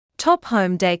Top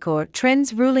home decor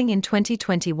trends ruling in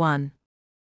 2021.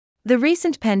 The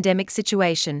recent pandemic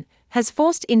situation has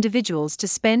forced individuals to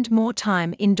spend more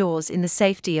time indoors in the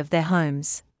safety of their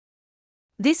homes.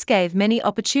 This gave many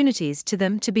opportunities to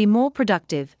them to be more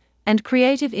productive and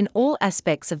creative in all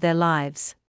aspects of their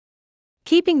lives.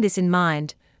 Keeping this in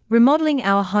mind, remodeling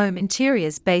our home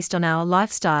interiors based on our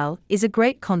lifestyle is a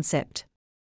great concept.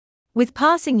 With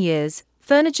passing years,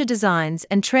 furniture designs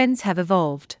and trends have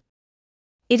evolved.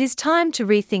 It is time to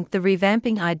rethink the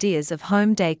revamping ideas of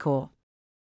home decor.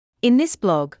 In this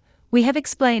blog, we have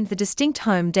explained the distinct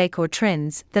home decor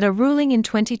trends that are ruling in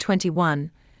 2021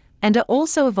 and are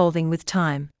also evolving with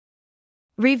time.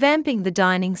 Revamping the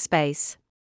dining space.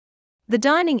 The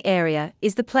dining area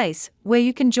is the place where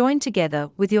you can join together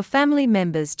with your family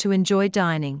members to enjoy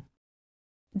dining.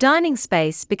 Dining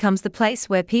space becomes the place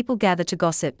where people gather to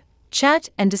gossip, chat,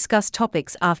 and discuss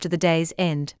topics after the day's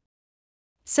end.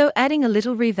 So adding a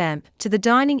little revamp to the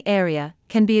dining area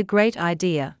can be a great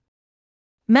idea.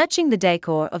 Matching the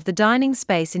decor of the dining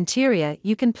space interior,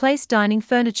 you can place dining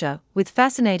furniture with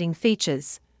fascinating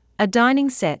features, a dining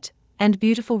set, and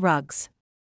beautiful rugs.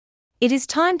 It is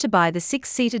time to buy the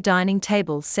 6-seater dining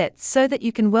table sets so that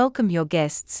you can welcome your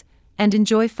guests and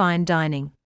enjoy fine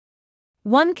dining.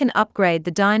 One can upgrade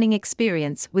the dining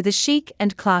experience with a chic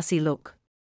and classy look.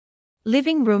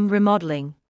 Living room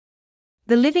remodeling.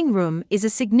 The living room is a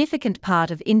significant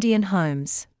part of Indian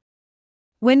homes.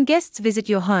 When guests visit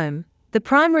your home, the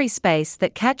primary space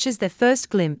that catches their first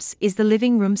glimpse is the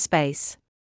living room space.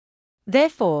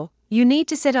 Therefore, you need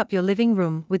to set up your living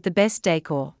room with the best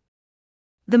decor.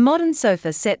 The modern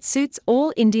sofa set suits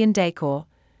all Indian decor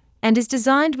and is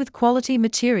designed with quality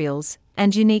materials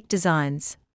and unique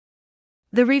designs.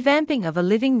 The revamping of a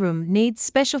living room needs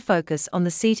special focus on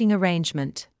the seating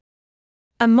arrangement.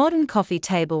 A modern coffee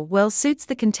table well suits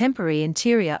the contemporary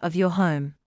interior of your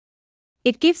home.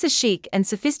 It gives a chic and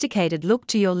sophisticated look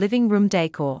to your living room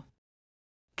decor.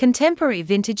 Contemporary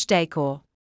vintage decor.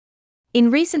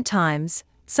 In recent times,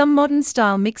 some modern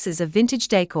style mixes of vintage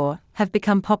decor have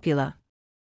become popular.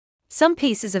 Some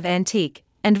pieces of antique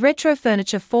and retro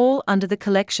furniture fall under the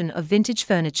collection of vintage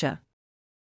furniture.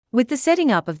 With the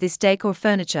setting up of this decor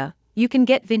furniture, you can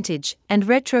get vintage and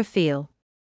retro feel.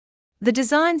 The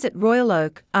designs at Royal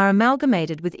Oak are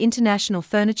amalgamated with international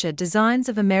furniture designs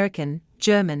of American,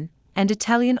 German, and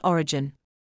Italian origin.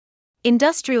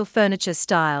 Industrial furniture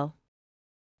style.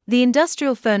 The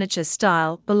industrial furniture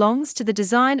style belongs to the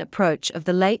design approach of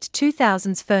the late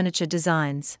 2000s furniture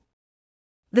designs.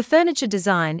 The furniture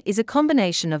design is a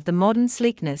combination of the modern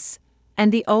sleekness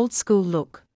and the old-school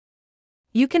look.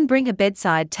 You can bring a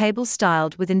bedside table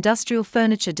styled with industrial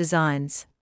furniture designs.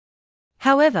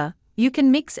 However, you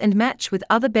can mix and match with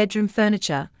other bedroom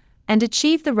furniture and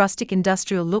achieve the rustic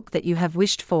industrial look that you have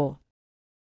wished for.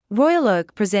 Royal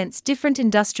Oak presents different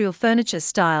industrial furniture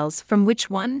styles from which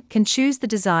one can choose the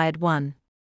desired one.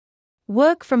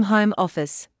 Work from home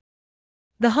office.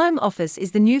 The home office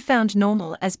is the newfound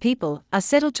normal as people are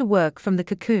settled to work from the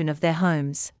cocoon of their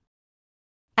homes.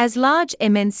 As large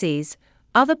MNCs,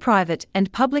 other private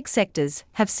and public sectors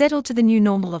have settled to the new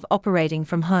normal of operating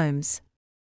from homes.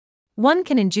 One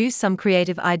can induce some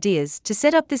creative ideas to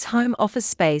set up this home office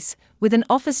space with an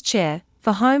office chair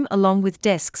for home along with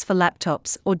desks for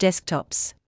laptops or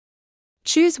desktops.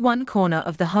 Choose one corner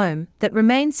of the home that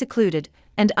remains secluded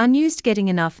and unused, getting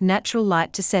enough natural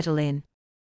light to settle in.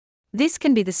 This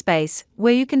can be the space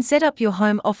where you can set up your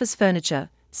home office furniture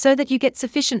so that you get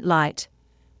sufficient light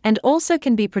and also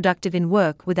can be productive in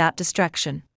work without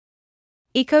distraction.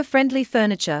 Eco-friendly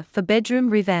furniture for bedroom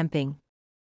revamping.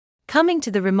 Coming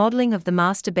to the remodeling of the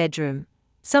master bedroom,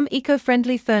 some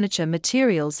eco-friendly furniture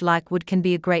materials like wood can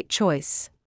be a great choice.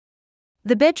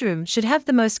 The bedroom should have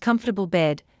the most comfortable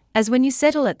bed, as when you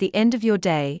settle at the end of your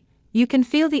day, you can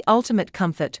feel the ultimate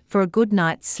comfort for a good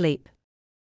night's sleep.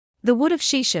 The wood of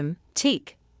shisham,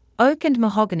 teak, oak and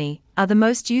mahogany are the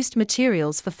most used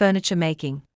materials for furniture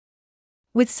making.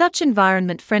 With such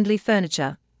environment-friendly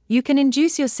furniture, you can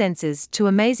induce your senses to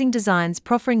amazing designs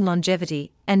proffering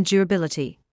longevity and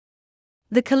durability.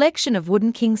 The collection of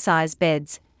wooden king-size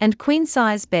beds and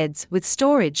queen-size beds with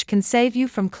storage can save you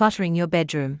from cluttering your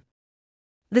bedroom.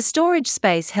 The storage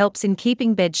space helps in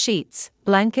keeping bed sheets,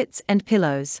 blankets, and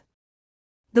pillows.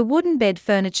 The wooden bed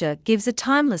furniture gives a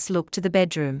timeless look to the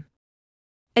bedroom.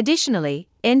 Additionally,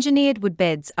 engineered wood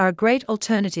beds are a great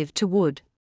alternative to wood.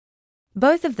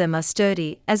 Both of them are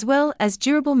sturdy as well as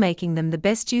durable, making them the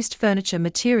best used furniture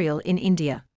material in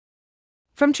India.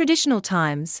 From traditional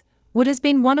times, wood has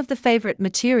been one of the favorite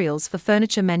materials for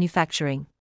furniture manufacturing.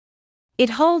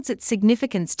 It holds its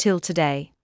significance till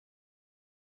today.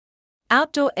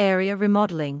 Outdoor area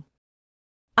remodeling.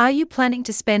 Are you planning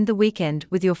to spend the weekend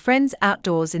with your friends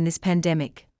outdoors in this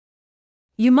pandemic?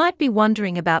 You might be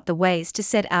wondering about the ways to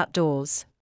set outdoors.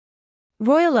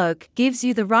 Royal Oak gives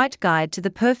you the right guide to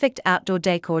the perfect outdoor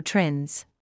decor trends.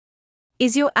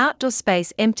 Is your outdoor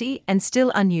space empty and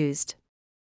still unused?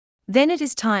 Then it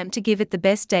is time to give it the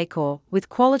best decor with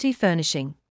quality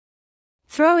furnishing.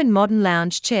 Throw in modern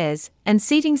lounge chairs and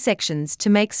seating sections to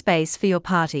make space for your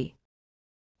party.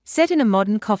 Set in a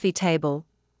modern coffee table,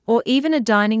 or even a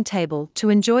dining table to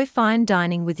enjoy fine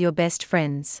dining with your best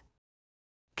friends.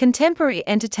 Contemporary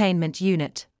entertainment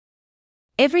unit.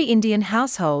 Every Indian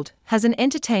household has an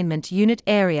entertainment unit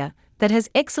area that has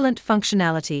excellent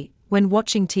functionality when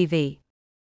watching TV.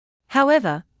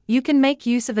 However, you can make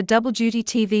use of a double-duty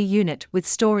TV unit with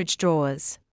storage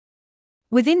drawers.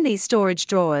 Within these storage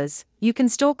drawers, you can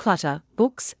store clutter,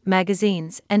 books,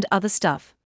 magazines, and other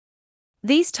stuff.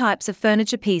 These types of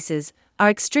furniture pieces are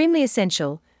extremely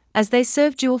essential as they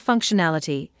serve dual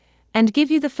functionality and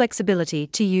give you the flexibility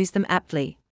to use them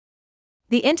aptly.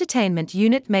 The entertainment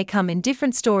unit may come in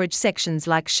different storage sections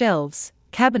like shelves,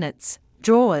 cabinets,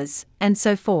 drawers, and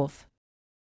so forth.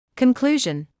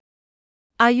 Conclusion.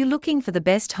 Are you looking for the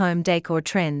best home decor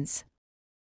trends?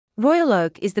 Royal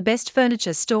Oak is the best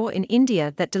furniture store in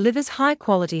India that delivers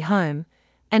high-quality home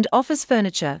and offers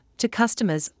furniture to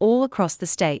customers all across the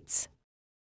states.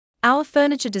 Our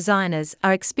furniture designers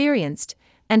are experienced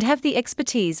and have the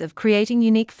expertise of creating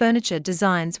unique furniture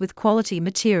designs with quality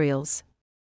materials.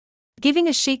 Giving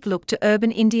a chic look to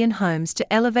urban Indian homes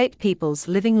to elevate people's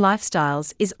living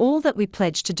lifestyles is all that we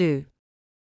pledge to do.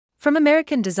 From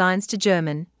American designs to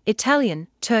German, Italian,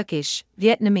 Turkish,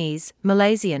 Vietnamese,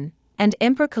 Malaysian, and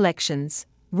Emperor collections,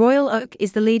 Royal Oak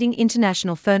is the leading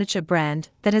international furniture brand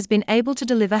that has been able to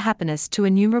deliver happiness to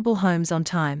innumerable homes on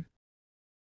time.